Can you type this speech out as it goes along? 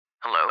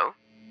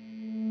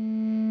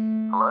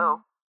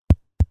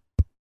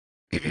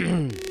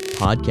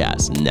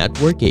Podcast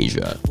Network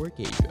Asia.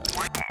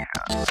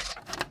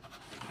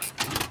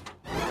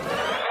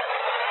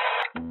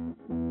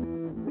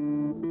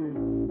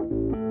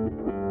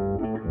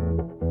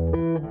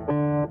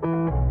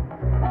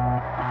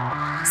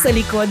 Sa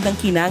likod ng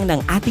kinang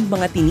ng ating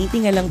mga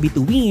tinitingalang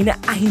bituin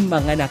ay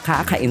mga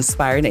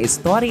nakaka-inspire na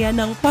istorya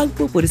ng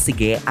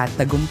pagpupursige at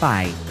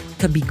tagumpay,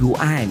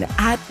 kabiguan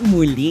at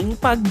muling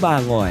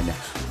pagbangon,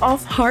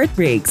 of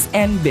heartbreaks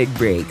and big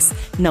breaks,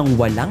 ng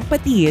walang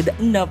patid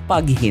na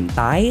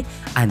paghintay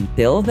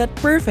until that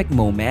perfect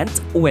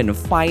moment when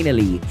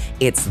finally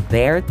it's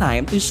their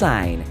time to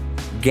shine.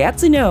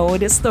 Get to know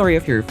the story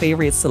of your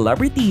favorite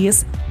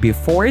celebrities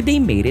before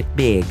they made it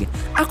big.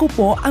 Ako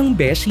po ang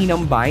Beshi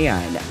ng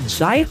Bayan,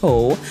 Jai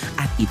Ho,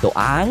 at ito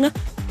ang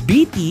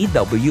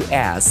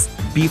Btws,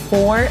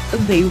 Before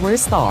They Were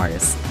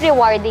Stars.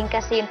 Rewarding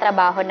kasi yung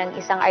trabaho ng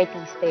isang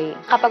artista eh.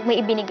 Kapag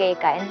may ibinigay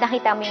ka and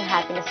nakita mo yung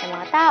happiness ng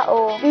mga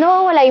tao,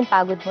 nawawala yung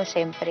pagod mo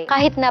syempre.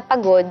 Kahit na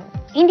pagod,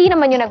 hindi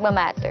naman yung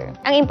nagmamatter.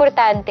 Ang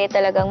importante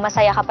talagang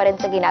masaya ka pa rin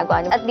sa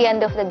ginagawa. At the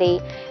end of the day,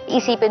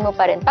 isipin mo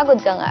pa rin,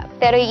 pagod ka nga.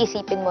 Pero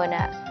iisipin mo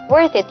na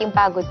worth it yung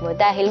pagod mo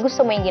dahil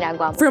gusto mo yung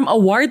ginagawa mo. From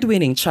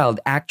award-winning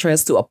child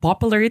actress to a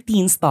popular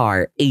teen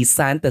star, a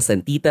Santa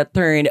Santita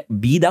turned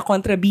Bida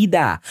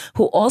Kontrabida,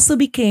 who also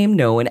became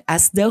known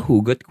as the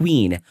Hugot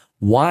Queen,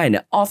 one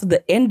of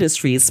the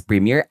industry's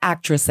premier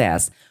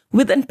actresses.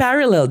 With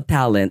unparalleled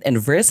talent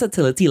and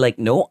versatility like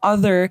no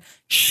other,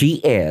 she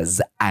is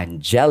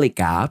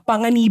Angelica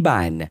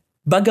Panganiban.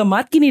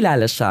 Bagamat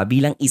kinilala siya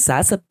bilang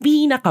isa sa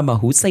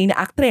pinakamahusay na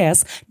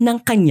aktres ng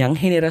kanyang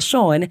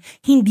henerasyon,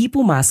 hindi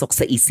pumasok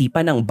sa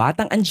isipan ng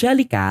batang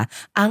Angelica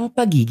ang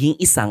pagiging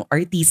isang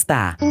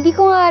artista. Hindi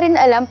ko nga rin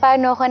alam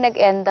paano ako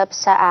nag-end up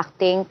sa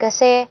acting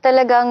kasi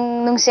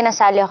talagang nung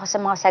sinasali ako sa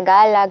mga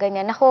sagala,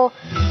 ganyan ako,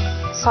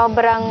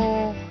 sobrang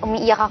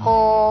umiiyak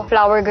ako,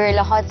 flower girl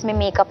ako, at may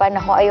makeupan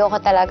ako. Ayoko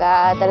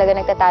talaga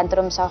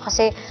nagtatantrums ako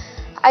kasi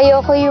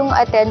ayoko yung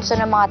attention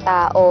ng mga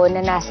tao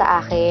na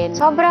nasa akin.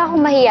 Sobra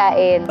akong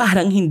mahiyain.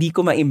 Parang hindi ko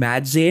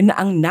ma-imagine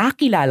ang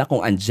nakilala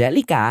kong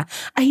Angelica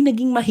ay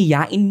naging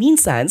mahiyain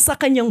minsan sa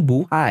kanyang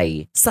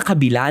buhay. Sa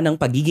kabila ng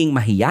pagiging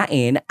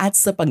mahiyain at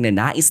sa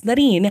pagnanais na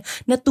rin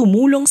na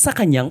tumulong sa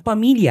kanyang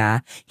pamilya,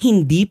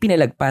 hindi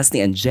pinalagpas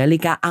ni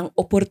Angelica ang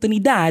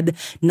oportunidad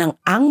ng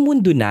ang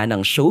mundo na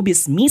ng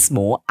showbiz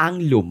mismo ang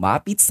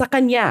lumapit sa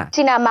kanya.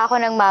 Sinama ako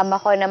ng mama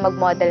ko na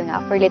mag-model nga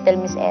for Little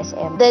Miss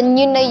SM. Then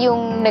yun na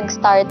yung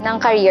nag-start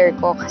ng career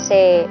ko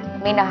kasi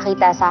may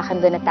nakakita sa akin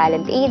doon na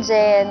talent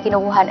agent.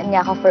 Kinukuhaan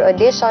niya ako for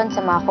audition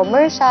sa mga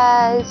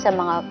commercials, sa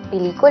mga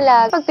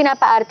pelikula. Pag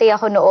pinapaarte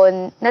ako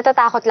noon,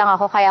 natatakot lang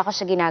ako kaya ako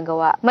siya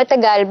ginagawa.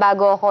 Matagal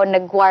bago ako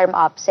nag-warm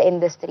up sa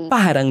industry.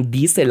 Parang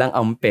diesel lang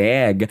ang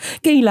peg.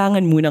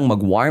 Kailangan munang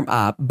mag-warm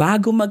up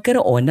bago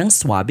magkaroon ng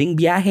swabing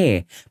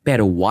biyahe.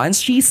 Pero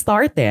once she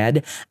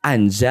started,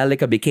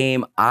 Angelica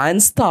became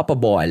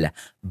unstoppable.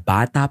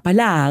 Bata pa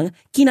lang,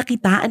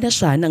 kinakitaan na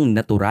siya ng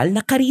natural na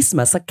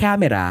karisma sa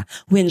camera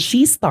when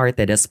she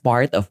started as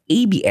part of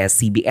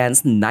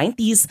ABS-CBN's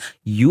 90s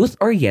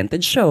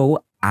youth-oriented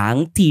show,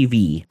 ang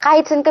TV.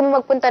 Kahit saan kami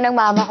magpunta ng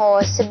mama ko,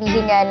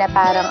 sabihin niya na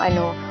parang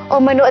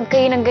manood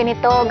kayo ng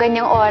ganito,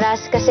 ganyang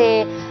oras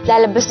kasi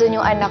lalabas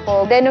doon yung anak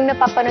ko. Then nung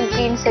napapanood ko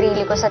yung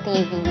sarili ko sa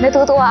TV,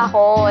 natutuwa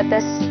ako.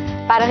 Tapos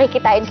parang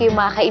kikitain ko yung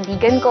mga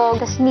kaibigan ko.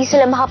 Tapos hindi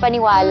sila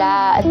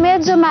makapaniwala. At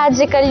medyo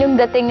magical yung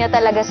dating niya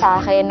talaga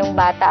sa akin nung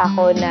bata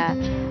ako na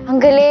ang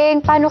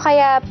galing, paano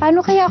kaya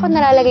ako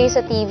nalalagay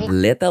sa TV?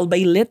 Little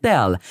by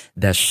little,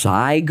 the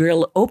shy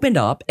girl opened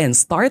up and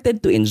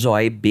started to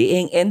enjoy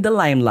being in the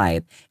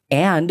limelight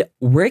and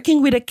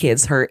working with the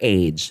kids her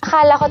age.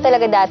 Akala ko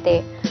talaga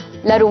dati,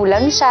 laro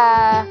lang siya.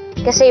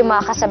 Kasi yung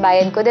mga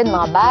kasabayan ko din,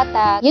 mga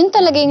bata. Yun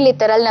talaga yung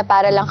literal na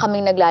para lang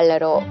kaming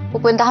naglalaro.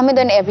 Pupunta kami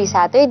doon every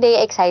Saturday,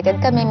 excited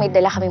kami, may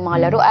dala kaming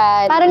mga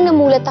laruan. Parang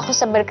namulat ako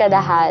sa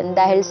barkadahan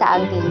dahil sa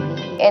ang TV.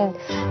 And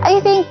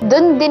I think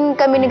doon din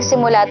kami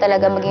nagsimula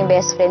talaga maging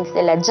best friends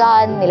nila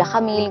John, nila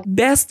Camille.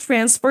 Best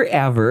friends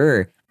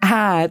forever.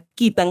 At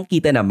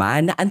kitang-kita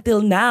naman na until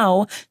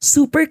now,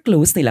 super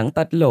close nilang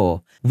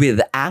tatlo.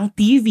 With ang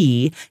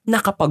TV,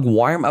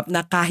 nakapag-warm up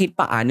na kahit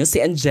paano si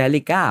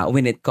Angelica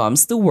when it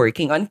comes to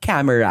working on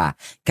camera.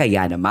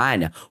 Kaya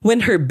naman,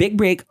 when her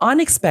big break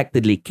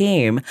unexpectedly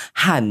came,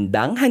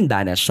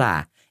 handang-handa na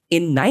siya.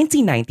 In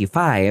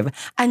 1995,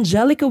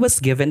 Angelica was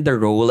given the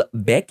role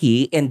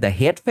Becky in the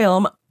hit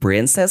film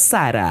Princess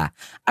Sarah,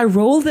 a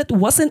role that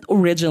wasn't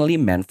originally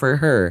meant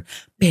for her,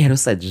 pero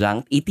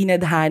sadyang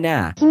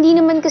itinadhana. Hindi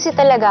naman kasi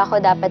talaga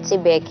ako dapat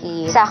si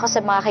Becky. Isa ako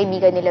sa mga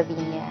kaibigan ni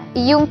Lavinia.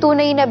 Yung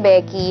tunay na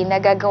Becky,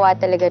 nagagawa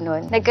talaga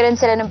nun. Nagkaroon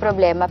sila ng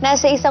problema.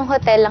 Nasa isang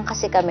hotel lang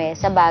kasi kami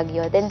sa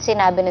Baguio. Then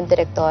sinabi ng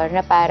direktor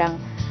na parang,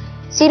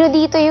 sino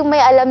dito yung may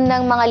alam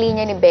ng mga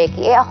linya ni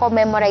Becky? Ako,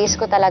 memorize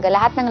ko talaga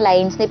lahat ng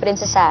lines ni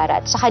Princess Sarah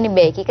at saka ni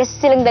Becky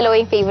kasi silang dalawa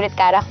yung favorite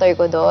character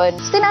ko doon.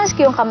 So, tinaas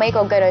ko yung kamay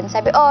ko, gano'n.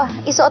 Sabi,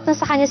 isuot na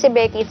sa kanya si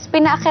Becky.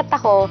 Pinaakyat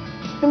ako.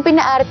 nung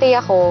pinaarte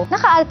ako,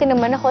 nakaarte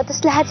naman ako.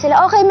 Tapos lahat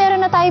sila, okay,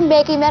 meron na tayong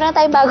Becky, meron na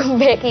tayong bagong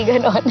Becky,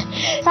 ganon.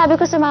 Sabi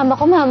ko sa mama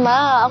ko,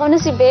 mama, ako na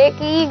si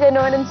Becky,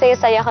 ganon. Ang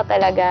saya-saya ko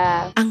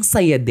talaga. Ang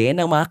saya din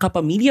ng mga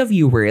kapamilya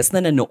viewers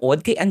na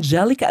nanood kay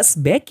Angelica as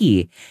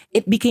Becky.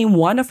 It became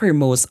one of her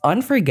most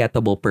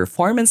unforgettable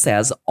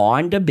performances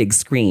on the big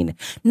screen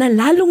na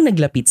lalong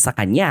naglapit sa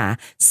kanya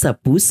sa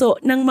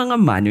puso ng mga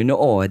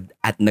manunood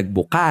at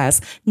nagbukas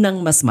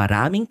ng mas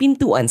maraming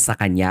pintuan sa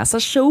kanya sa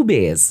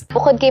showbiz.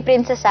 Bukod kay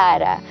Princess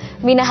Sarah,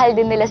 minahal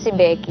din nila si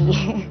Becky.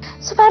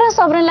 So parang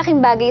sobrang laking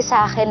bagay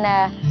sa akin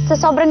na sa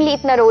sobrang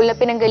liit na role na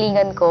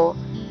pinanggalingan ko,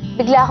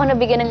 bigla ako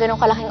nabigyan ng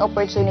ganong kalaking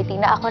opportunity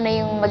na ako na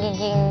yung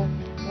magiging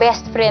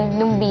best friend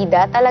nung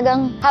bida.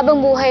 Talagang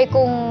habang buhay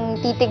kong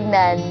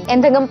titignan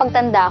and hanggang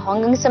pagtanda ko,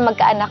 hanggang sa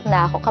magkaanak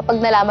na ako,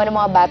 kapag nalaman ng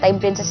mga bata yung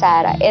Princess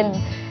Sarah and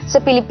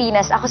sa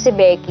Pilipinas, ako si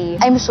Becky,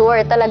 I'm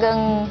sure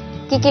talagang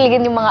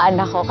kikiligin yung mga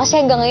anak ko. Kasi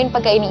hanggang ngayon,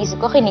 pagka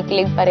iniisip ko,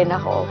 kinikilig pa rin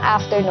ako.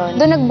 After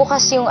nun, doon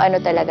nagbukas yung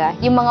talaga,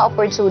 yung mga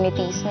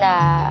opportunities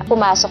na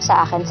pumasok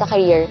sa akin sa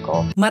career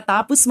ko.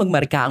 Matapos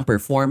magmarka ang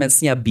performance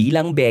niya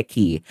bilang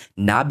Becky,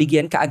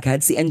 nabigyan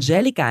kaagad si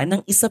Angelica ng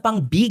isa pang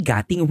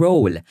bigating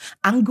role,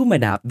 ang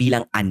gumanap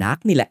bilang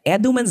anak nila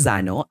Edu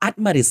Manzano at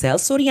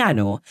Maricel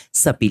Soriano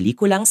sa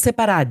pelikulang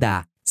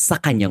Separada. Sa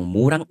kanyang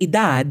murang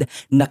edad,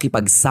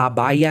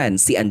 nakipagsabayan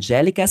si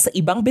Angelica sa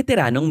ibang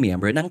veteranong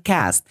miyembro ng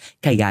cast.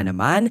 Kaya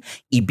naman,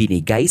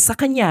 ibinigay sa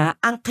kanya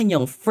ang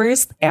kanyang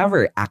first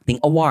ever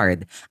acting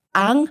award,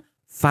 ang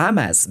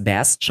FAMAS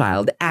Best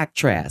Child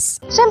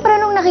Actress. Siyempre,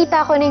 nung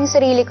nakita ko na yung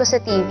sarili ko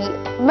sa TV,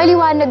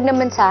 maliwanag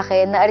naman sa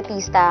akin na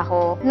artista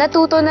ako.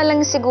 Natuto na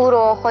lang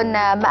siguro ako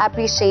na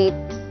ma-appreciate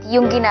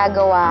yung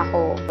ginagawa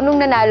ko.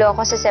 Nung nanalo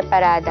ako sa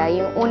Separada,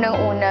 yung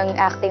unang-unang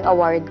acting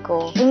award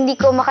ko, hindi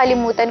ko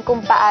makalimutan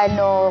kung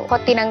paano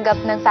ko tinanggap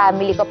ng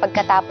family ko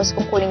pagkatapos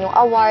kong kunin yung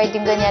award.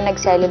 Yung ganyan,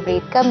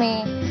 nag-celebrate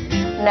kami,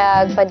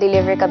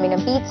 nagpa-deliver kami ng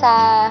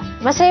pizza.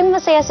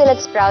 Masaya sila,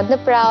 proud na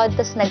proud,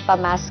 tapos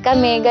nagpa-mask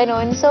kami,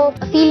 ganun. So,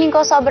 feeling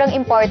ko sobrang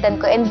important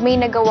ko and may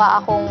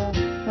nagawa akong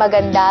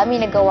maganda,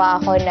 may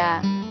nagawa ako na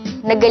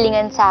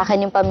nagalingan sa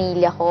akin yung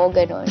pamilya ko,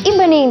 ganun.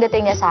 Iba na yung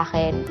dating niya sa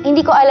akin.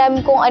 Hindi ko alam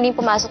kung ano yung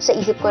pumasok sa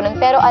isip ko nun,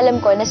 pero alam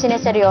ko na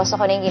sineseryoso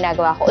ko na yung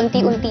ginagawa ko.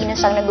 Unti-unti na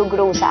siyang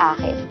nag-grow sa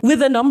akin. With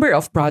a number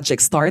of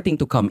projects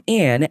starting to come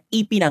in,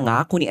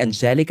 ipinangako ni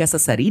Angelica sa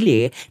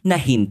sarili na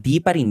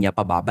hindi pa rin niya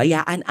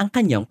pababayaan ang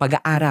kanyang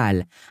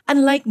pag-aaral.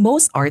 Unlike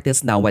most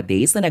artists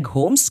nowadays na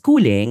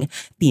nag-homeschooling,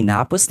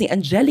 tinapos ni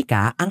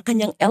Angelica ang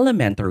kanyang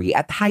elementary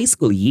at high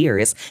school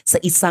years sa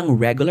isang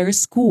regular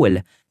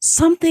school.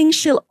 Something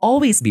she'll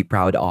always be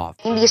proud of.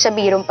 Hindi siya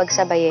birong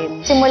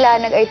pagsabayin. Simula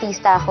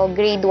nag-artista ako,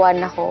 grade 1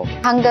 ako,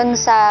 hanggang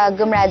sa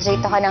gumraduate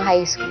ako ng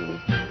high school.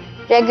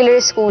 Regular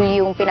school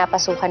yung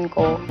pinapasukan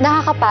ko.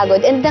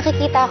 Nakakapagod and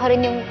nakikita ko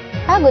rin yung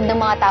pagod ng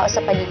mga tao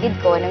sa paligid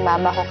ko, ng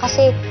mama ko.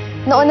 Kasi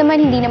noon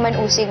naman hindi naman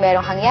uso yung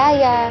meron kang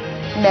yaya,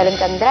 meron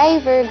kang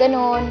driver,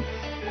 ganun.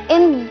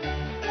 And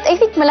I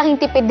think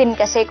malaking tipid din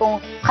kasi kung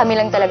kami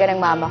lang talaga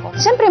ng mama ko.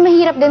 Siyempre,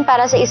 mahirap din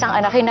para sa isang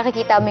anak yung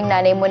nakikita mo yung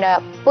nanay mo na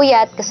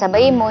puyat,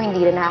 kasabay mo,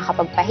 hindi na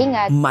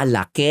nakakapagpahinga.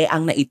 Malaki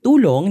ang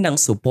naitulong ng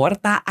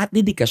suporta at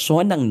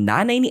dedikasyon ng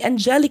nanay ni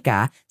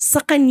Angelica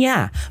sa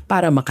kanya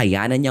para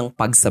makayanan niyang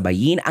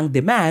pagsabayin ang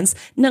demands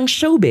ng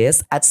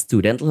showbiz at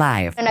student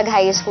life.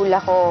 Nag-high school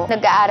ako,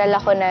 nag-aaral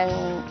ako ng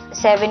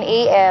 7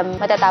 a.m.,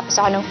 matatapos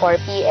ako ng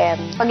 4 p.m.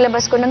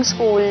 Paglabas ko ng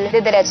school,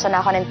 didiretso na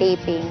ako ng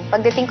taping.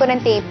 Pagdating ko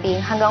ng taping,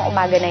 hanggang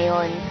umaga na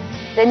yon.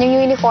 Then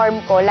yung uniform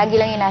ko, lagi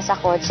lang yung nasa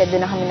kotse,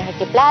 doon na kami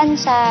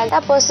nakikiplansya.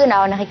 Tapos doon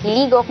ako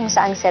nakikiligo kung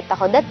saang set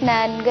ako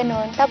datnan,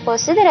 ganun.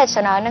 Tapos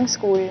diretso na ako ng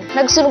school.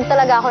 Nagsunog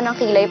talaga ako ng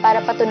kilay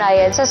para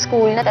patunayan sa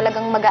school na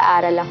talagang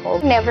mag-aaral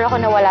ako. Never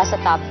ako nawala sa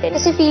top 10.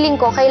 Kasi feeling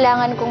ko,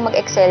 kailangan kong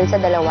mag-excel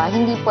sa dalawa,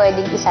 hindi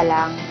pwedeng isa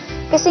lang.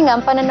 Kasi nga,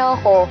 ang pananaw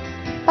ko,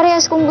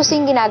 parehas kong gusto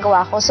yung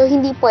ginagawa ko, so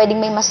hindi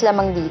pwedeng may mas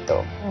lamang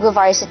dito.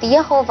 Varsity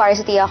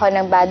ako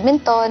ng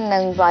badminton,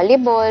 ng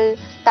volleyball,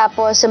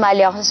 tapos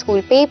sumali ako sa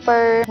school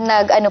paper,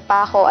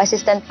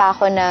 assistant pa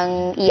ako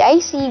ng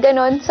EIC,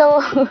 ganon. So,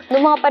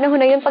 noong mga panahon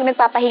na yun, pag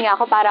nagpapahinga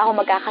ako, para ako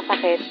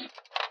magkakasakit.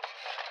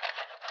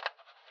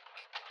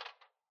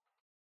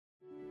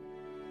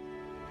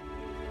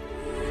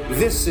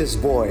 This is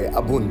Boy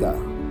Abunda.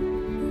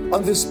 On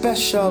the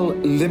special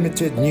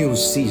limited news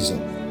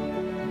season,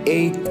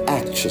 8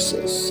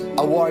 actresses,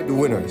 award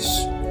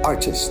winners,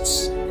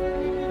 artists: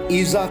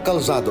 Iza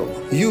Calzado,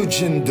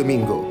 Eugene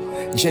Domingo,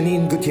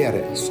 Janine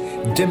Gutierrez,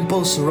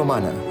 Dimples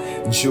Romana,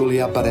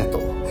 Julia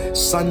Barreto,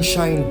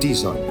 Sunshine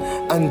Dizon,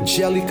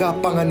 Angelica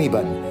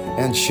Panganiban,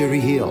 and Sherry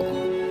Hill.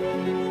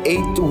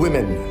 8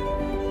 women,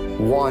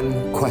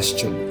 1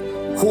 question.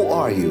 Who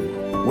are you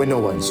when no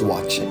one's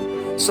watching?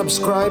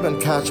 Subscribe and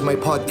catch my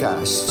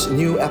podcast's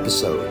new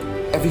episode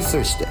every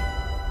Thursday.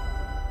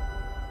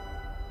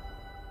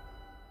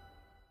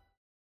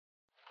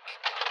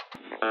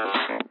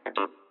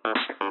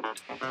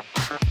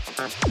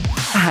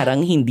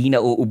 Parang hindi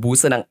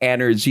nauubusan ng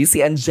energy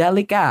si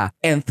Angelica.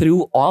 And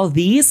through all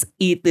this,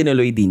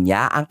 itinuloy din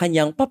niya ang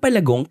kanyang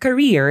papalagong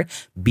career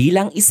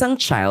bilang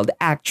isang child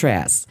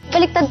actress.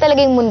 Baliktad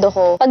talaga yung mundo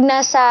ko. Pag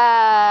nasa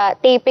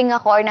taping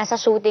ako or nasa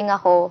shooting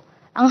ako,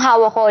 ang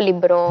hawak ko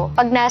libro.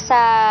 Pag nasa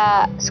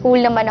school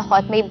naman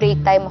ako at may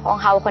break time ako,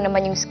 ang hawak ko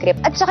naman yung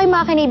script. At saka yung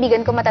mga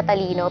kaibigan ko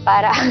matatalino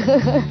para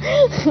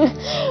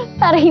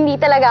para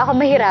hindi talaga ako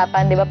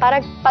mahirapan, di ba?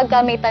 Para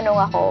pagka may tanong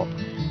ako,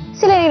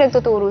 sila yung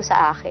nagtuturo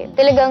sa akin.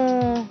 Talagang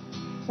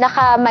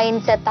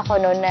naka-mindset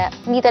ako noon na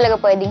hindi talaga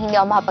pwedeng hindi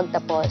ako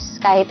makapagtapos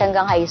kahit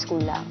hanggang high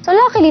school lang. So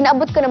luckily,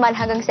 naabot ko naman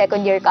hanggang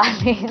second year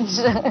college.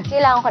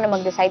 Kailangan ko na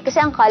mag-decide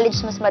kasi ang college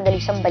mas madali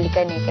siyang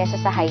balikan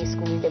kaysa sa high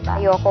school, di ba?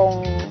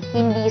 Ayokong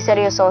hindi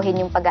seryosohin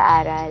yung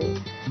pag-aaral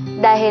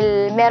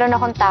dahil meron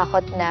akong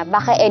takot na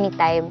baka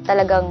anytime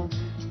talagang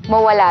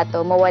mawala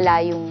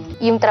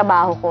yung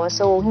trabaho ko.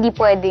 So, hindi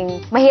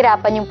pwedeng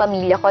mahirapan yung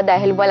pamilya ko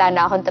dahil wala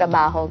na akong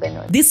trabaho,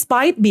 ganun.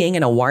 Despite being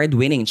an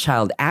award-winning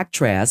child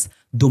actress,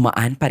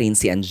 dumaan pa rin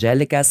si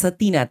Angelica sa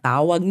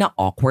tinatawag na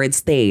awkward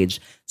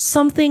stage,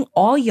 something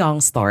all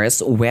young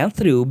stars went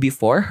through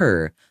before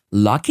her.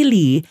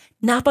 Luckily,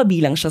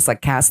 napabilang siya sa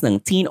cast ng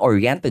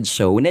teen-oriented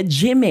show na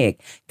Gimmick,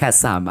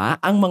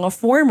 kasama ang mga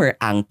former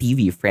Ang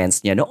TV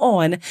friends niya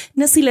noon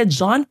na sila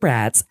John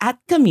Prats at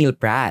Camille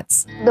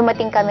Prats.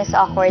 Dumating kami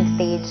sa awkward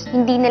stage.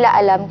 Hindi nila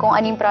alam kung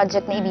anong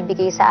project na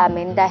ibibigay sa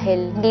amin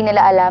dahil hindi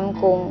nila alam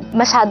kung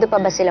masyado pa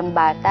ba silang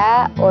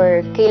bata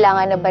or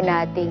kailangan na ba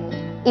nating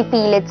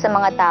ipilit sa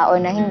mga tao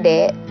na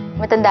hindi.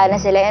 Matanda na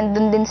sila and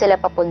dun din sila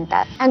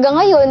papunta. Hanggang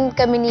ngayon,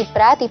 kami ni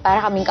Prati,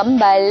 para kaming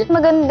kambal.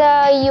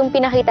 Maganda yung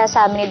pinakita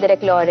sa amin ni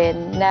Direk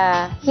Loren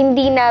na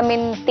hindi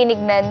namin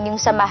tinignan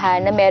yung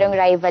samahan na merong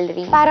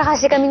rivalry. Para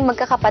kasi kaming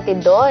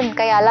magkakapatid doon,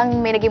 kaya lang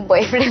may naging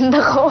boyfriend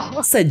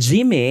ako. Sa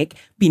Gimmick,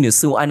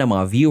 pinusuan ng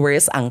mga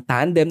viewers ang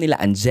tandem nila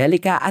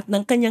Angelica at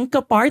ng kanyang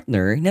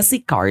kapartner na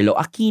si Carlo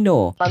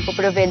Aquino.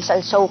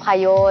 Magpo-provincial show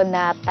kayo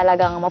na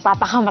talagang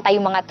mapapakamatay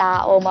yung mga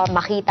tao,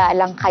 makita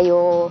lang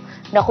kayo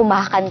na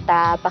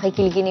kumakanta,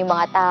 pakikiligin yung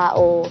mga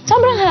tao.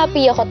 Sobrang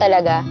happy ako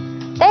talaga.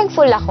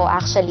 Thankful ako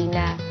actually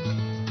na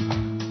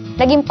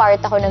naging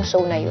part ako ng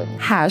show na yun.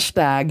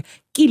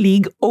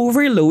 #kilig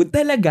overload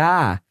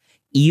talaga.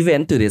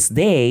 Even to this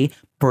day,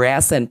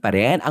 present pa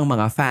rin ang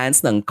mga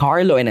fans ng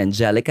Carlo and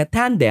Angelica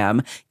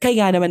tandem,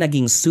 kaya naman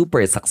naging super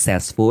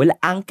successful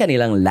ang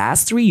kanilang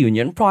last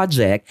reunion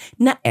project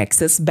na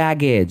Excess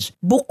Baggage.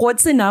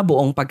 Bukod sa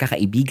nabuong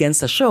pagkakaibigan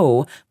sa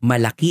show,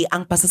 malaki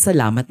ang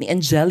pasasalamat ni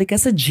Angelica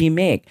sa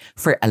Gimmick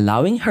for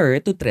allowing her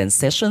to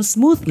transition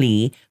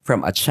smoothly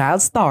from a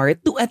child star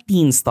to a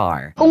teen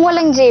star. Kung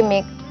walang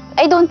Gimmick,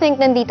 I don't think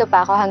nandito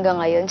pa ako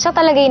hanggang ngayon. Siya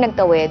talaga yung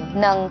nagtawid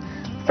ng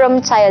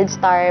from child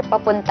star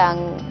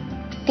papuntang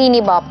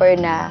teeny bopper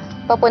na,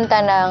 papunta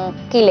ng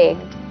kilig,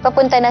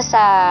 papunta na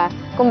sa,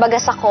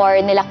 kumbaga sa core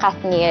nila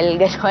Kathniel,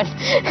 gano'n.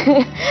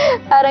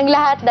 Parang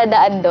lahat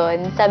dadaan doon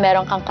sa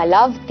meron kang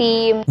ka-love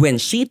team. When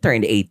she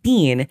turned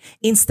 18,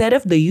 instead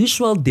of the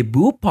usual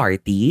debut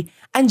party,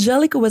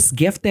 Angelica was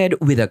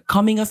gifted with a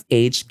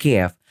coming-of-age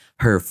gift,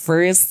 her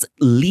first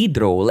lead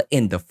role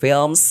in the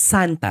film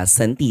Santa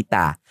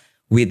Santita.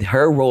 With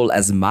her role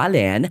as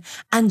Malen,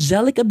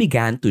 Angelica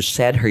began to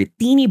shed her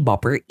teeny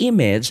bopper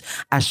image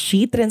as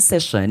she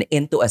transitioned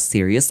into a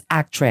serious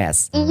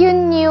actress.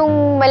 Yun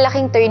yung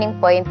malaking turning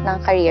point ng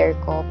career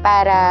ko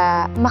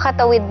para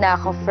makatawid na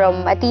ako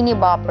from a teeny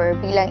bopper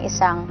bilang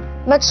isang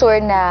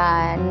mature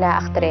na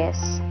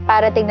actress.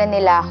 Para tignan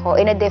nila ako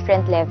in a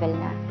different level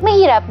na.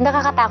 Mahirap,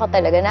 nakakatakot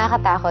talaga,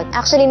 nakakatakot.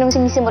 Actually, nung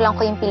sinisimulan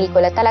ko yung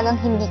pelikula, talagang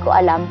hindi ko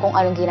alam kung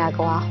anong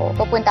ginagawa ko.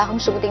 Pupunta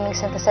akong shooting ng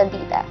Santa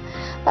Santita.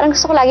 Parang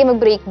gusto ko lagi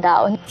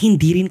mag-breakdown.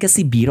 Hindi rin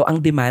kasi biro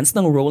ang demands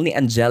ng role ni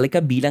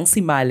Angelica bilang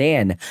si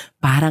Malen.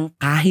 Parang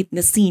kahit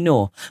na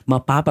sino,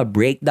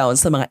 mapapa-breakdown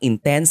sa mga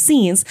intense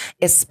scenes,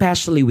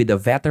 especially with a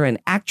veteran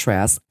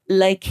actress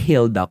like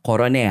Hilda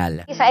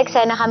Coronel. Sa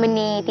eksena kami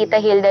ni Tita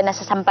Hilda na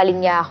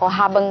sasampalin niya ako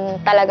habang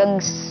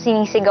talagang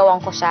sinisigawan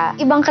ko siya.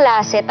 Ibang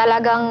klase,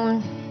 talagang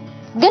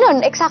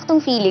ganon, eksaktong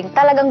feeling.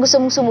 Talagang gusto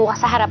mong sumuka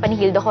sa harapan ni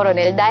Hilda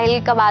Coronel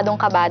dahil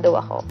kabadong-kabado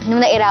ako.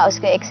 Nung nairaos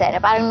ko yung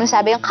eksena, parang nung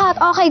sabi yung, cut,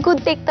 okay,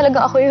 good take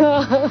talaga ako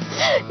yun.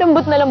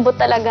 Lambot na lambot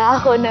talaga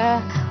ako na,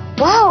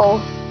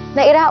 wow!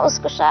 Nairaos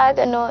ko siya,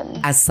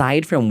 ganun.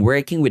 Aside from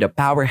working with a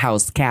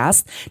powerhouse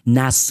cast,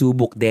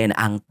 nasubok din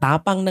ang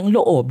tapang ng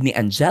loob ni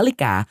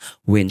Angelica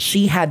when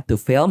she had to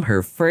film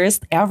her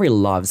first ever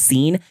love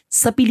scene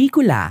sa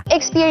pelikula.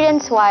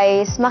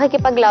 Experience-wise,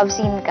 makikipag-love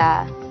scene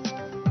ka.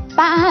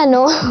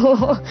 Paano?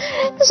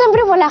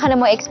 Siyempre wala ka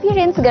namang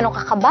experience, gano'n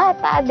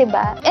kakabata,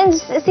 diba? And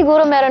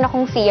siguro meron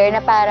akong fear na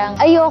parang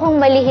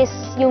ayokong malihis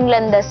yung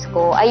landas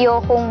ko,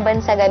 ayokong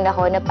bansagan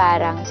ako na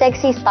parang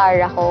sexy star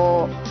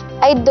ako.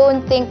 I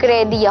don't think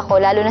ready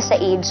ako, lalo na sa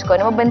age ko,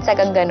 na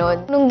mabansagang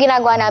gano'n. Nung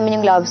ginagawa namin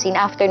yung love scene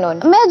after nun,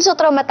 medyo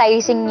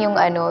traumatizing yung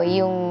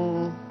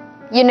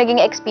yung naging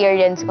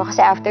experience ko.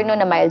 Kasi after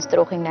nun, na mild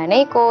stroke yung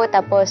nanay ko,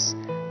 tapos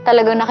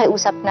talagang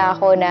nakiusap na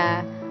ako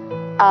na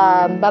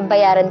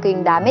babayaran ko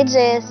yung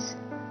damages.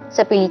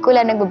 sa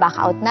pelikula, nagbaback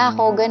out na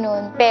ako,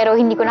 ganun. Pero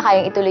hindi ko na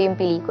kayang ituloy yung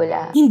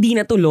pelikula. Hindi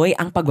natuloy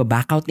ang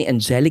pagbabackout ni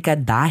Angelica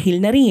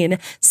dahil na rin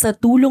sa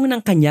tulong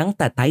ng kanyang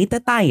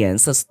tatay-tatayan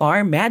sa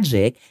Star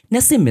Magic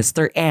na si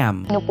Mr.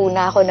 M. Inupo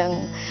na ako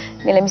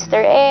nila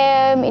Mr.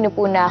 M,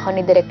 inupo na ako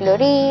ni Direk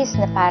Loris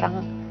na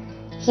parang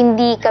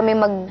hindi kami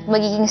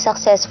magiging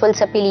successful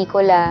sa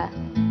pelikula.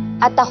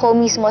 At ako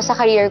mismo sa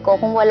career ko,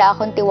 kung wala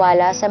akong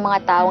tiwala sa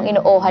mga taong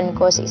inuohan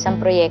ko sa isang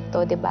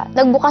proyekto, diba?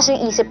 Nagbukas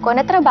yung isip ko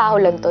na trabaho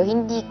lang to,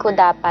 hindi ko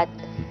dapat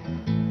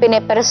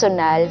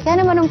pinepersonal. Kaya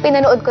naman nung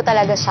pinanood ko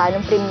talaga siya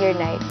nung premiere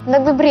night,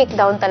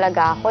 nagbe-breakdown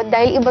talaga ako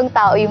dahil ibang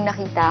tao yung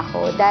nakita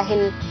ko.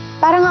 Dahil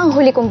parang ang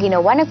huli kong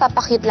ginawa,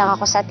 nagpapakute lang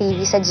ako sa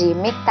TV sa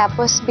gimmick,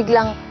 tapos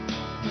biglang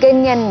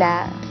ganyan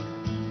na.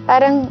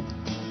 Parang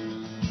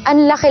ang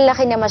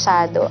laki-laki niya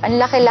masyado, ang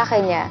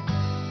laki-laki niya.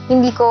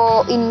 Hindi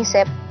ko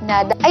inisip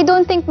na I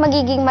don't think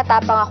magiging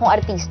matapang akong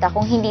artista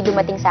kung hindi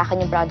dumating sa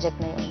akin yung project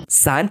na yun.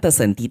 Santa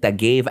Santita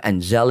gave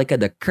Angelica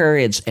the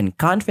courage and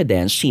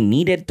confidence she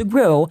needed to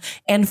grow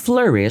and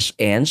flourish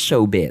in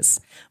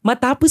showbiz.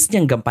 Matapos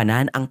niyang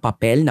gampanan ang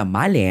papel na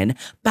Malin,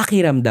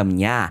 pakiramdam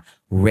niya,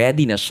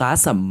 ready na siya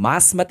sa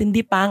mas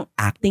matindi pang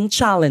acting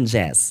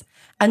challenges.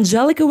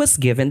 Angelica was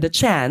given the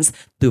chance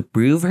to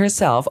prove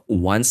herself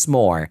once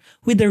more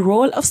with the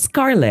role of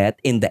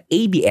Scarlett in the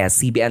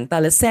ABS-CBN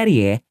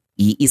teleserye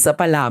Iisa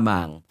Pa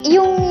Lamang.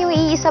 Yung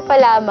Iisa Pa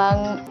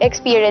Lamang,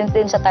 experience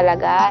din siya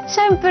talaga.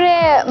 Siyempre,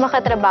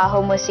 makatrabaho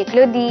mo si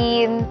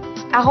Claudine.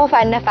 Ako,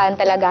 fan na fan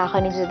talaga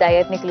ako ni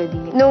Juday at ni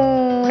Claudine.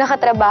 Nung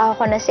nakatrabaho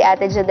ko na si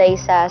Ate Juday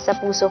sa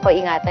Puso Ko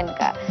Ingatan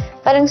Ka,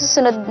 parang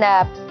susunod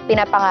na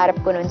pinapangarap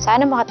ko nun,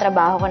 sana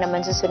makatrabaho ko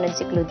naman susunod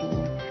si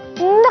Claudine.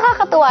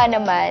 Nakakatuwa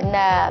naman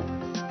na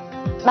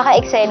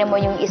maka-eksena mo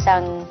yung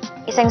isang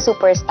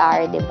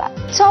superstar, di ba?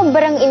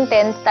 Sobrang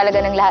intense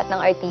talaga ng lahat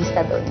ng artista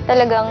doon.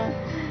 Talagang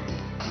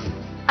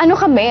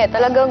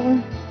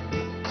talagang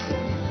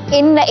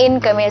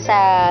in kami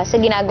sa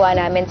ginagawa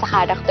namin, sa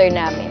character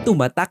namin.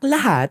 Tumatak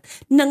lahat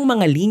ng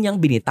mga linyang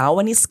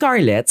binitawan ni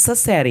Scarlett sa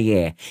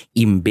serye.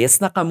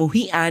 Imbes na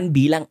kamuhian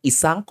bilang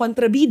isang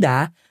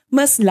kontrabida,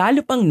 mas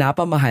lalo pang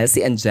napamahal si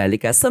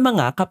Angelica sa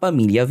mga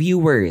kapamilya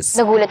viewers.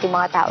 Nagulat yung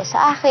mga tao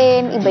sa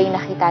akin, iba yung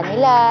nakita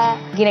nila,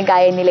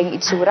 ginagaya nila yung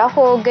itsura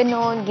ko,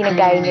 ganun,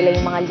 ginagaya nila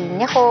yung mga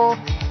linya ko.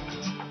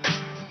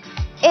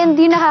 And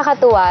yung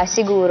nakakatuwa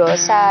siguro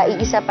sa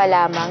Iisa Pa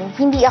Lamang,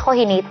 hindi ako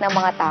hinate ng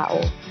mga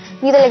tao.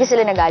 Hindi talaga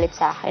sila nagalit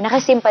sa akin.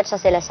 Nakasimpatsa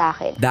sila sa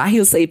akin.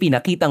 Dahil sa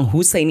ipinakitang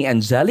husay ni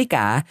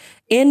Angelica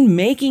in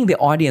making the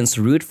audience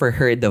root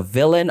for her, the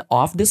villain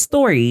of the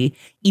story,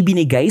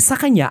 ibinigay sa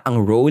kanya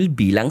ang role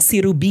bilang si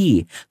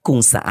Ruby,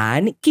 kung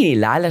saan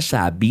kinilala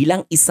siya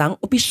bilang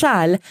isang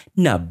opisyal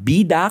na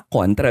Bida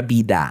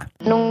Kontrabida.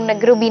 Nung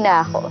nag-Ruby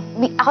na ako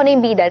na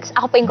yung bida,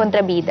 ako pa yung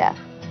kontrabida.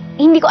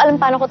 Hindi ko alam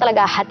paano ko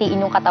talaga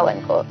hatiin yung katawan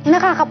ko.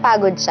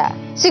 Nakakapagod siya.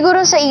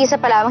 Siguro sa Iisa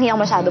Pa Lamang hindi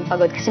ako masyadong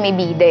pagod kasi may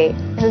bida eh.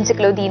 Nandun si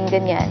Claudine,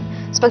 ganyan.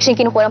 So pag siya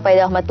kinukulang,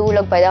 pwede ako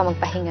matulog, pwede ako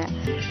magpahinga.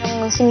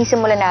 Nung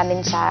sinisimula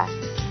namin siya,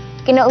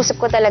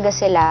 kinausap ko talaga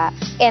sila.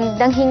 And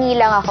nang hingi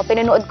lang ako,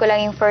 pinanood ko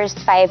lang yung first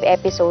 5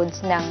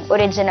 episodes ng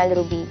original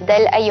Ruby.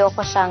 Dahil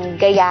ayoko siyang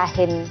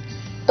gayahin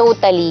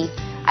totally.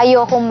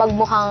 Ayokong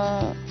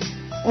magmukhang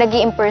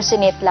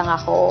nag-i-impersonate lang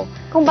ako.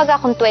 Kung baga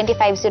kung 25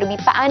 si Ruby,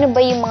 paano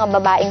ba yung mga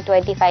babaeng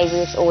 25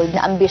 years old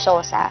na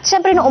ambisyosa?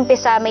 Siyempre, nung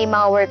umpisa, may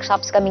mga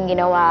workshops kaming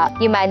ginawa.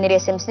 Yung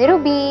mannerisms ni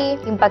Ruby,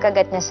 yung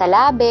pagkagat niya sa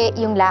labi,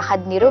 yung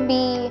lakad ni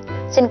Ruby.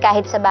 Sin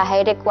kahit sa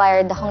bahay,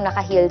 required akong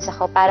naka-heels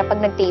ako para pag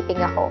nag-taping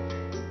ako,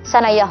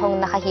 sanay akong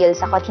naka-heels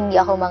ako at hindi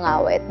ako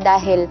mangawit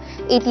dahil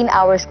 18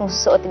 hours kong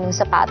susuotin yung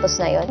sapatos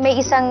na yun. May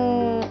isang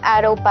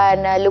araw pa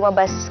na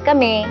lumabas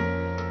kami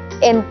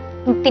and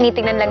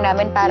tinitingnan lang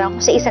namin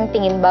parang sa isang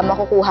tingin ba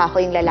makukuha ko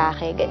yung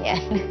lalaki,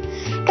 ganyan.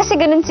 Kasi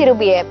ganun si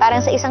Ruby eh,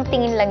 parang sa isang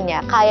tingin lang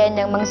niya, kaya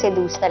niyang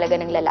mang-seduce talaga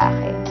ng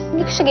lalaki.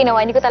 Hindi ko siya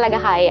ginawa, hindi ko talaga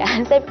kaya.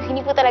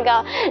 Sabi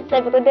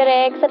ko,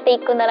 direct, sa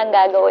take ko na lang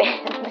gagawin.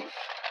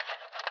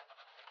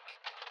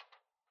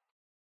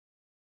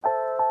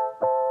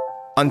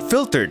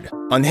 Unfiltered,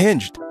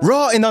 unhinged,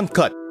 raw and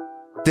uncut.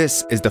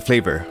 This is the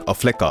flavor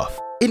of Flick Off.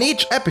 In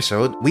each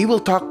episode, we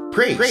will talk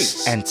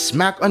praise and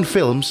smack on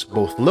films,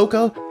 both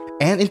local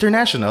and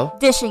international,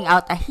 dishing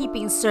out a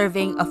heaping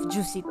serving of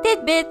juicy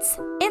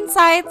tidbits,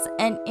 insights,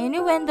 and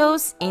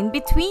innuendos in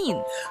between.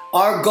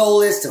 Our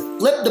goal is to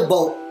flip the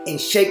boat and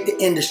shake the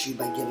industry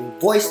by giving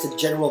voice to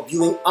general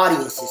viewing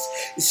audiences,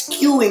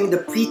 skewing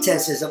the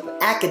pretenses of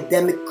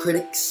academic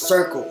critic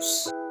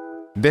circles.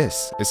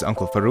 This is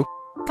Uncle Farouk,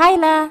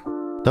 Kyla,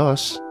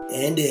 Dos,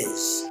 and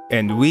Is.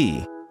 And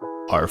we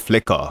are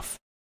Flick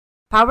Off.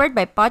 Powered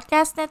by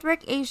Podcast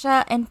Network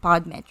Asia and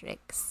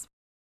Podmetrics.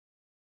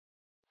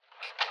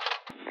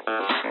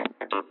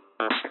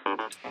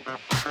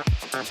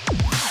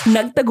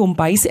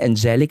 Nagtagumpay si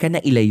Angelica na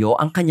ilayo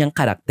ang kanyang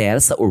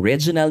karakter sa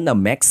original na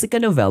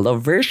Mexican novela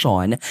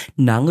version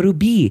ng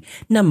Ruby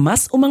na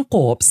mas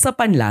umangkop sa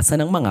panlasa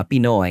ng mga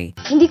Pinoy.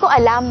 Hindi ko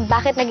alam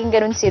bakit naging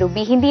ganun si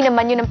Ruby. Hindi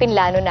naman yun ang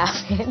pinlano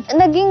namin.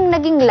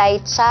 naging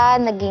light siya,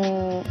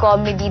 naging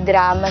comedy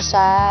drama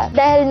siya.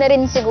 Dahil na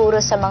rin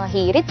siguro sa mga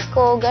hirit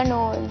ko,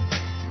 ganun.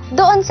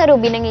 Doon sa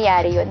Ruby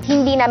nangyayari yun.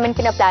 Hindi namin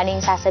pinaplano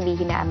yung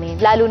sasabihin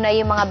namin. Lalo na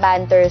yung mga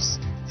banters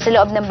sa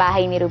loob ng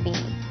bahay ni Ruby.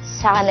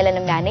 Sa kanila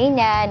ng nanay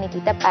niya, ni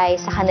Tita Pai,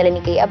 sa kanila ni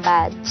Kay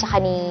Abad,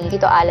 saka ni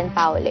Tito Alan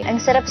Paule. Ang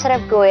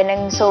sarap-sarap gawin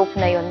ng soap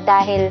na yun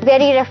dahil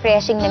very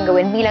refreshing nang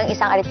gawin bilang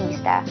isang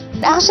artista.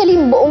 Actually,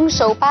 buong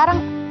show,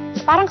 parang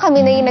kami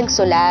na yung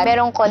nagsulat.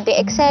 Merong konti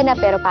eksena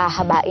pero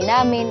pahabain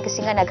namin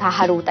kasi nga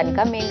naghaharutan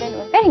kami,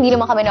 gano'n. Pero hindi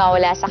naman kami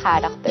nawawala sa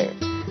character.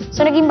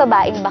 So, naging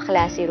babaeng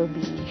bakla si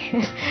Ruby.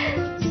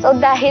 So,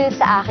 dahil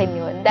sa akin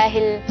yun,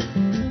 dahil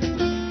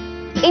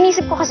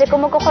inisip ko kasi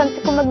kung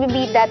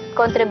magbibida at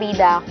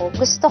kontrabida ako,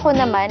 gusto ko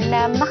naman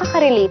na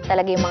makaka-relate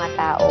talaga yung mga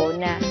tao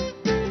na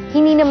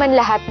hindi naman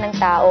lahat ng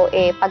tao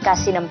pagka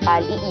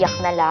sinampal, iiyak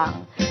na lang.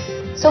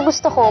 So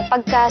gusto ko,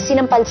 pagka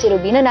sinampal si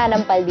Ruby,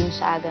 nananampal din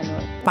siya,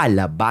 ganun.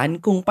 Palaban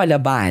kung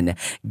palaban,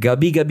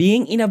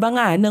 gabi-gabing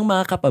inabangan ng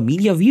mga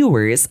kapamilya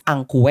viewers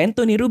ang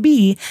kwento ni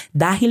Ruby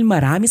dahil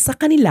marami sa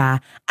kanila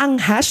ang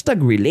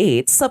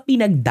 #relate sa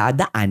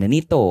pinagdadaanan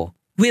nito.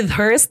 With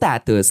her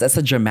status as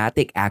a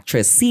dramatic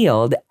actress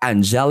sealed,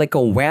 Angelica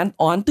went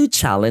on to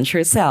challenge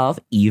herself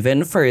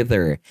even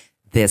further,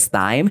 this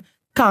time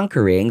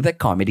conquering the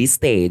comedy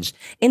stage.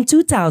 In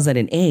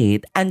 2008,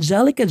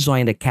 Angelica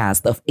joined the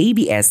cast of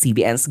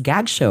ABS-CBN's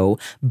gag show,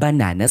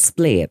 Banana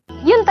Split.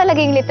 Yun talaga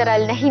yung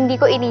literal na hindi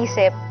ko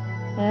inisip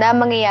na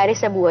mangyayari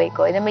sa buhay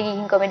ko, na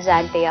magiging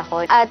komedyante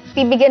ako. At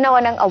bibigyan ako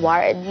ng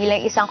award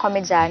bilang isang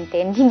komedyante.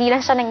 Hindi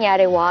lang siya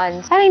nangyari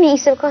once. Parang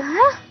iniisip ko,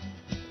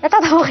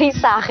 natatawa kayo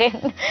sa akin.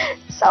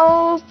 So,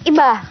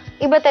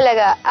 iba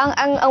talaga.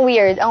 Ang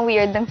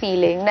weird ng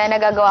feeling na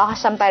nagagawa ko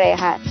siyang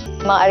pareha.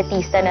 Mga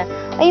artista na,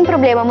 yung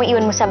problema mo,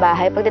 iwan mo sa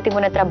bahay. Pagdating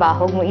mo na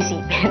trabaho, huwag mo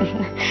isipin.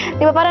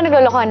 Di ba, parang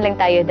naglolokohan lang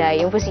tayo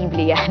dahil yung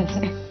posible yan.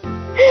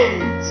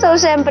 So,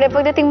 syempre,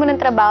 pagdating mo ng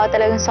trabaho,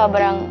 talagang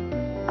sobrang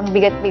ang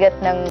bigat-bigat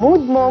ng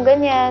mood mo,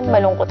 ganyan.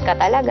 Malungkot ka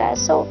talaga.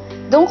 So,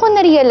 doon ko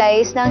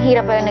na-realize na ang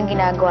hirap pala ng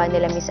ginagawa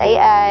nila Miss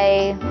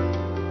Ai,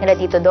 nila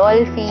Tito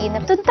Dolphy.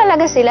 Doon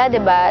talaga sila,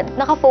 diba?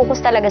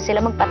 Nakafocus talaga sila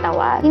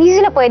magpatawa. Hindi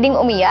sila pwedeng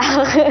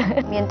umiyak.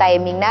 Yung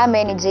timing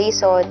namin ni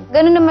Jason.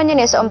 Ganun naman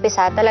yun sa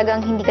umpisa. Talagang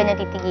hindi ka niya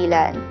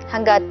titigilan.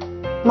 Hanggat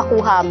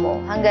makuha mo.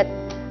 Hanggat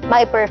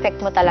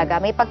mai-perfect mo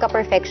talaga. May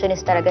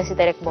pagka-perfectionist talaga si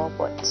Derek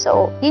Bopot.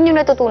 So, yun yung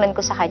natutunan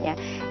ko sa kanya.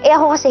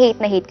 Ako kasi hate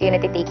na hate ko yung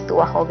natitake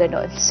two ako,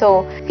 ganun.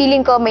 So,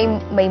 feeling ko may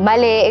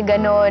mali,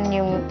 ganun.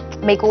 Yung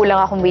may kulang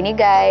akong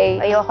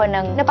binigay. Ayoko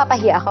nang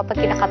napapahiya ako pag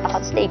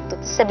kinakatakot sa take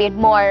two. Sabihin,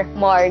 more,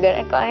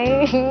 ganun.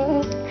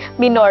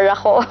 Minor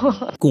ako.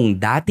 Kung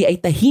dati ay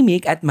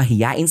tahimik at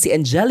mahiyain si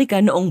Angelica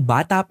noong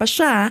bata pa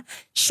siya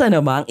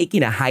namang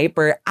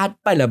ikina-hyper at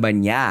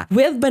palaban niya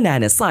with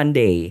Banana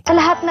Sunday. Sa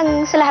lahat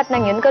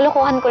ng yun,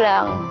 kalokohan ko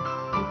lang.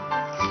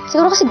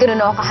 Siguro kasi ganun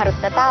ako kaharap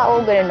na tao,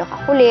 ganun ako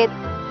kakulit,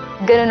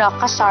 ganun ako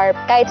ka-sharp.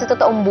 Kahit sa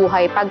totoong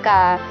buhay,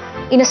 pagka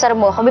inasar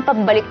mo ako, may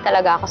pabalik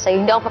talaga ako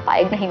sa'yo. Hindi ako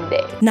papayag na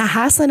hindi.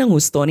 Nahasa ng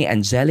gusto ni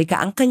Angelica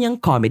ang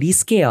kanyang comedy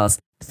skills.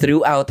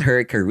 Throughout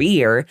her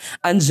career,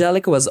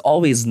 Angelica was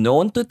always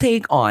known to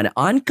take on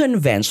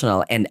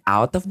unconventional and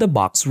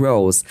out-of-the-box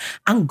roles.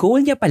 Ang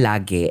goal niya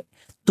palagi,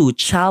 to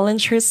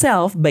challenge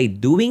herself by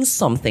doing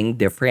something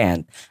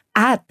different.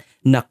 At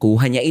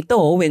nakuha niya ito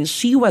when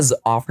she was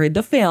offered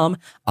the film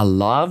A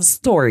Love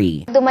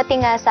Story.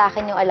 Dumating nga sa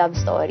akin yung A Love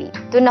Story.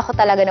 Doon ako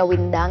talaga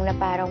nawindang na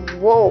parang,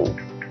 wow,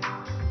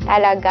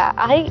 talaga,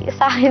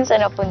 sa akin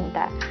sa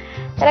napunta.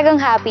 Talagang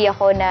happy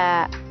ako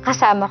na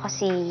kasama ko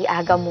si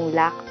Aga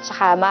Mulak,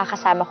 tsaka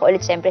makakasama ko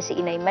ulit siyempre si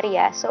Inay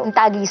Maria. So,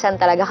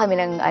 tagisan talaga kami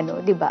ng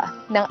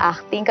ng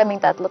acting, kaming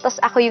tatlo. Tapos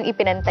ako yung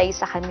ipinantay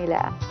sa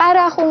kanila.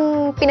 Para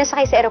akong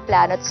pinasakay sa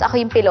eroplano, tapos ako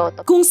yung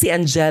piloto. Kung si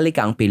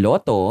Angelica ang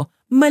piloto,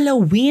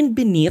 malawin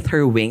beneath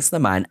her wings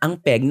naman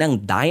ang peg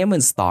ng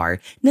Diamond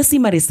Star na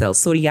si Maricel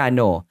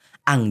Soriano.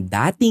 Ang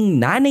dating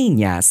nanay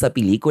niya sa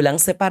pelikulang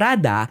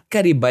Separada,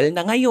 karibal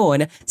na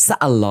ngayon sa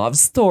A Love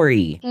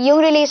Story. Yung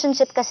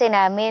relationship kasi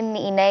namin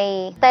ni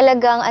Inay,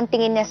 talagang ang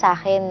tingin niya sa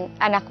akin,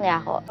 anak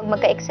niya ako. Pag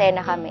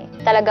magka-eksena kami,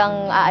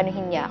 talagang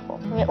aanuhin niya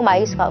ako.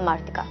 Umayos ka,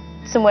 umarte ka.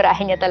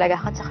 Sumurahin niya talaga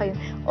ako. Tsaka yung,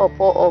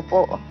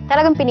 opo.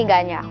 Talagang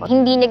piniga niya ako.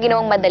 Hindi niya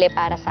ginawang madali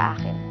para sa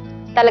akin.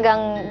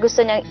 Talagang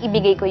gusto niyang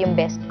ibigay ko yung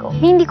best ko.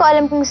 Hindi ko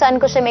alam kung saan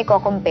ko siya may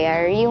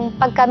ko-compare, yung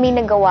pag kami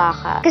nagawa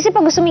ka. Kasi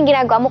pag gusto mo yung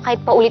ginagawa mo kahit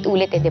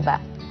paulit-ulit di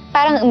ba?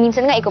 Parang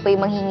minsan nga ikaw pa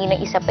yung manghingi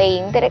ng isa pa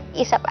yung direct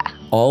isa pa.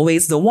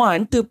 Always the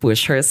one to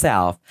push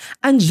herself,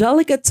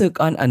 Angelica took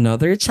on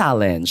another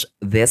challenge,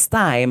 this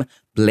time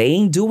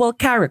playing dual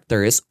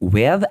characters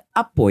with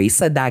Apoy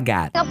sa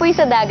Dagat. Apoy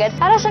sa Dagat,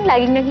 para siyang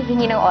laging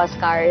naghihingi ng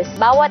Oscars.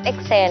 Bawat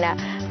eksena,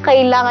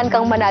 kailangan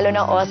kang manalo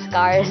ng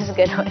Oscars,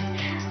 gano'n.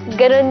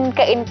 ganun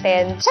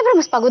ka-intense. Siyempre,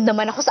 mas pagod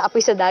naman ako sa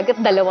apoy sa dagat.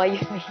 Dalawa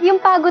yun eh. Yung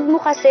pagod mo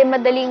kasi,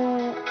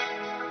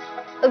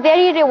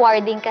 very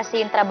rewarding kasi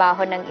yung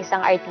trabaho ng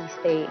isang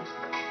artista eh.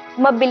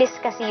 Mabilis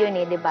kasi yun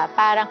eh, di ba?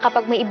 Parang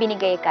kapag may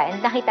ibinigay ka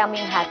and nakita mo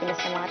yung happiness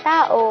ng mga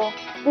tao,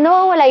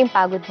 nawawala yung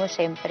pagod mo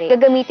syempre.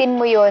 Gagamitin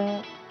mo yun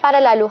para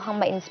lalo kang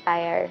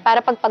ma-inspire. Para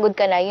pag pagod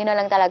ka na, yun na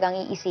lang talagang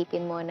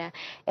iisipin mo na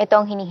ito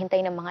ang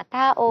hinihintay ng mga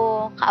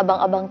tao,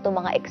 kaabang-abang to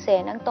mga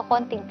eksenang to,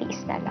 konting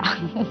tiis na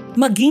lang.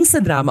 Maging sa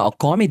drama o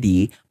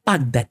comedy,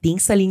 pagdating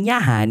sa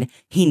linyahan,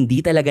 hindi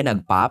talaga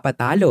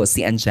nagpapatalo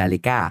si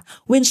Angelica.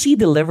 When she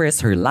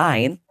delivers her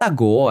line,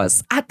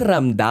 tagos at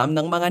ramdam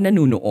ng mga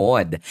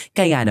nanunood.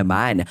 Kaya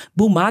naman,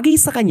 bumagay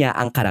sa kanya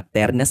ang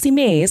karakter na si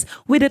Maze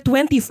with the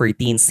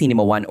 2014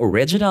 Cinema One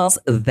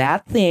Originals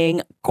That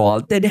Thing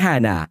Called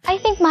Tadhana. I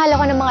think mahal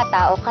ako ng mga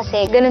tao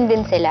kasi ganun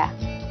din sila.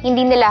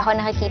 Hindi nila ako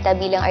nakikita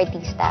bilang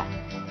artista.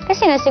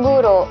 Kasi na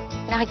siguro,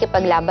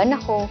 nakikipaglaban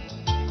ako.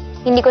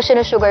 Hindi ko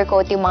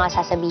sinusugarcoat yung mga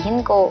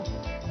sasabihin ko.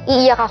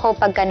 Iiyak ako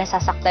pagka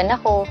nasasaktan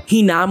ako.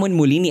 Hinamon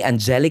muli ni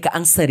Angelica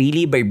ang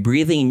sarili by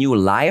breathing new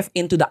life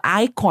into the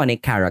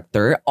iconic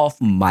character of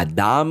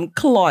Madam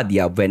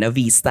Claudia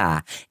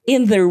Buenavista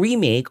in the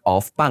remake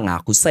of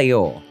Pangako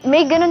Sa'yo.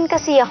 May ganun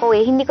kasi ako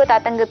eh. Hindi ko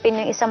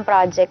tatanggapin yung isang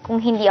project kung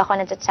hindi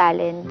ako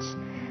nata-challenge.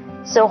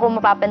 So kung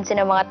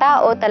mapapansin ng mga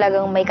tao,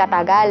 talagang may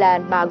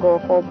katagalan bago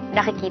ako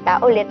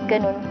nakikita ulit,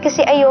 ganun. Kasi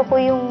ayoko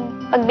yung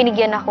pag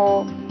binigyan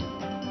ako,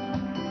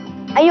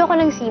 ayoko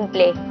ng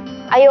simple.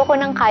 Ayoko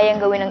nang kayang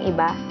gawin ng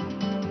iba.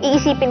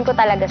 Iisipin ko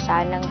talaga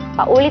siya ng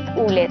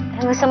paulit-ulit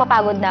hanggang sa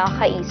mapagod na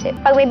ako kaisip.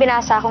 Pag may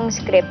binasa akong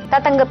script,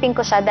 tatanggapin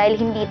ko siya dahil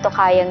hindi ito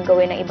kayang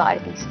gawin ng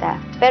ibang artista.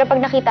 Pero pag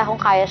nakita kong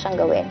kaya siyang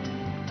gawin,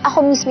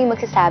 ako mismo yung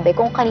magsasabi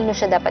kung kanino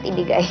siya dapat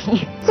ibigay.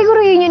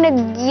 Siguro yun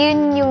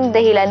yung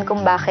dahilan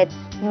kung bakit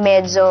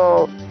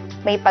medyo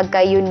may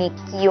pagka-unique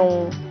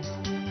yung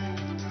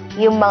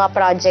mga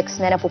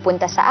projects na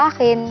napupunta sa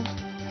akin.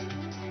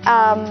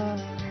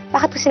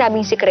 Bakit ko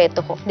sinabing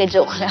sikreto ko? De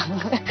joke lang.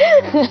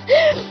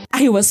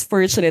 I was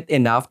fortunate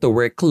enough to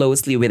work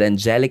closely with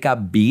Angelica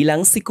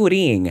bilang si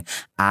Kuring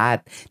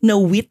at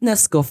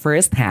na-witness ko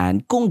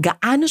firsthand kung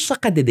gaano siya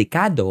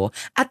kadedikado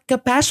at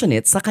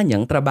kapassionate sa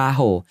kanyang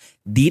trabaho.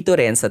 Dito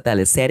rin sa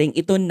telesereng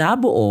ito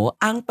nabuo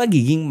ang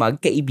pagiging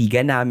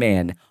magkaibigan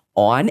namin,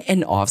 on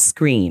and off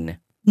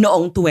screen.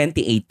 Noong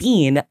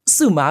 2018,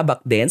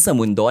 sumabak din sa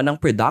mundo ng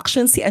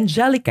production si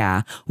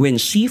Angelica when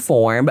she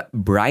formed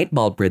Bright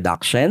Bulb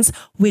Productions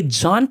with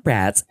John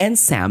Prats and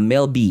Sam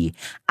Milby.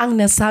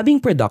 Ang nasabing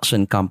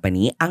production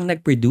company ang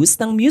nag-produce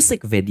ng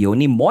music video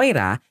ni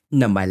Moira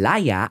na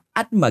Malaya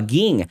at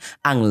maging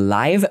ang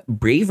live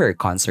Braver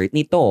concert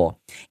nito.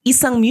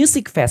 Isang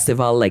music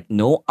festival like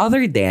no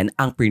other than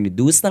ang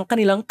produce ng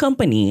kanilang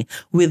company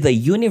with the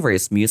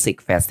Universe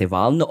Music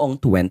Festival noong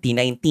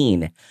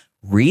 2019.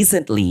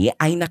 Recently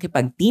ay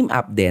nakipag-team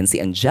up din si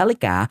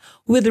Angelica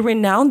with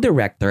renowned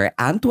director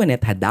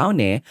Antoinette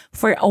Hadaune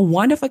for a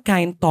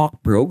one-of-a-kind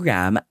talk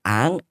program,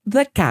 ang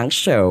The Kang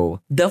Show.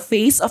 The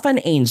face of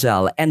an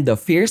angel and the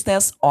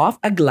fierceness of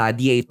a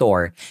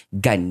gladiator.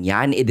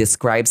 Ganyan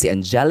i-describe si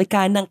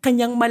Angelica ng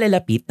kanyang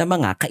malalapit na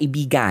mga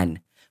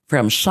kaibigan.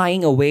 From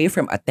shying away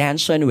from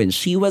attention when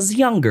she was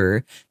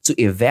younger to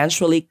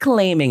eventually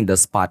claiming the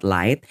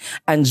spotlight,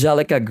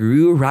 Angelica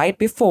grew right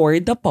before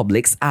the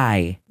public's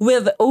eye.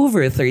 With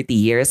over 30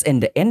 years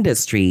in the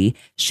industry,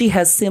 she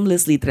has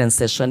seamlessly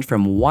transitioned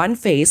from one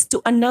phase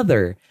to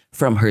another.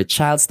 From her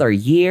childstar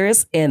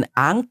years in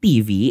Ang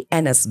TV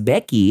and as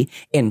Becky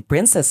in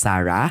Princess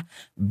Sarah,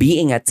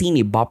 being a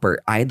teeny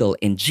bopper idol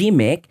in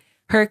Gimmick,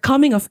 her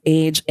coming of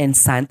age in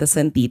Santa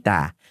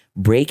Santita,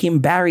 breaking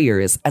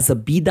barriers as a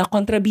Bida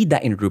Kontrabida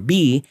in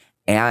Ruby,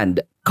 and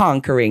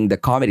conquering the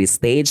comedy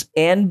stage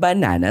in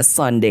Banana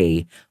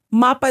Sunday.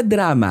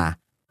 Mapadrama,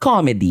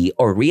 comedy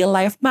o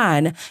real-life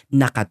man,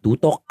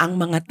 nakatutok ang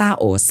mga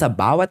tao sa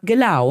bawat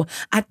galaw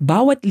at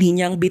bawat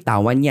linyang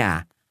bitawan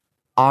niya.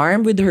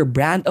 Armed with her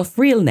brand of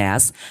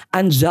realness,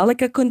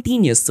 Angelica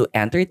continues to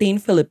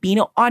entertain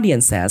Filipino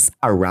audiences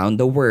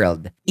around the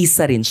world.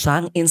 Isa rin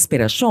siyang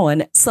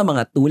inspirasyon sa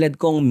mga tulad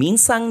kong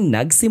minsang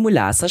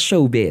nagsimula sa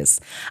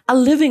showbiz. A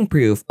living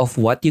proof of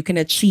what you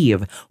can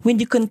achieve when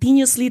you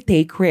continuously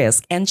take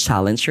risks and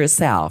challenge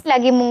yourself.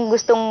 Lagi mong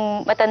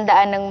gustong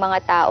matandaan ng mga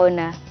tao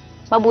na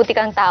mabuti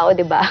kang tao,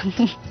 di ba?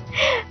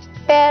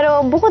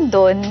 Pero bukod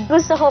doon,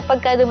 gusto ko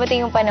pagka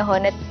dumating yung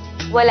panahon at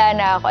wala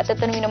na ako at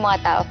tatanungin ng mga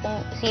tao kung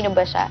sino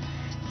ba siya.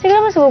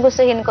 Siguro mas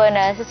gugustuhin ko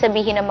na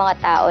sasabihin ng mga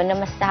tao na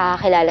mas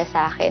nakakakilala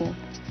sa akin.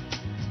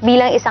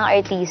 Bilang isang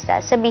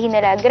artista, sabihin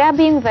nila,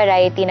 grabe yung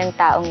variety ng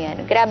taong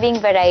yan. Grabe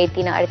yung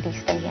variety ng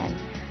artistang yan.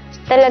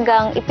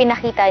 Talagang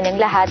ipinakita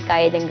niyang lahat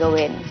kaya niyang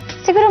gawin.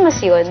 Siguro mas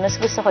yun,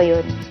 mas gusto ko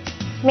yun.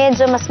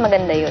 Medyo mas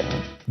maganda yun.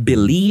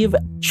 Believe,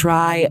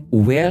 try,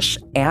 wish,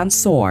 and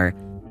soar.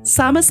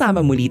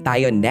 Sama-sama muli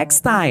tayo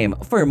next time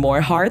for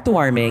more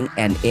heartwarming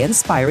and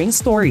inspiring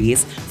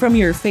stories from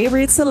your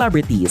favorite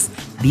celebrities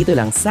dito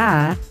lang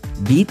sa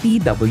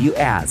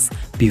Btws,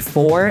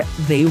 Before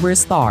They Were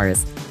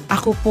Stars.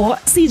 Ako po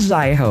si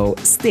Jaiho.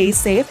 Stay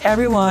safe,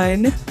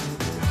 everyone!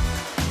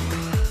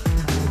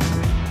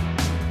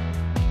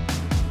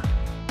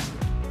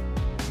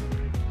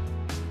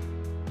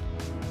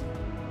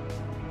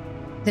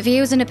 The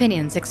views and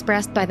opinions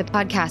expressed by the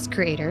podcast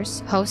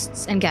creators,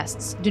 hosts, and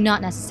guests do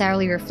not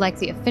necessarily reflect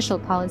the official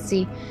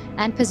policy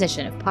and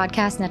position of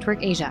Podcast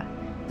Network Asia,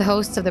 the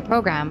hosts of the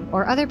program,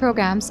 or other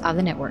programs of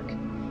the network.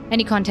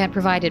 Any content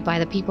provided by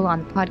the people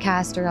on the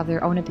podcast are of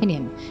their own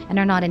opinion and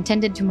are not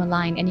intended to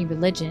malign any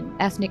religion,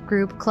 ethnic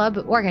group, club,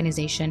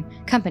 organization,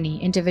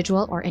 company,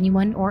 individual, or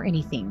anyone or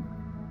anything.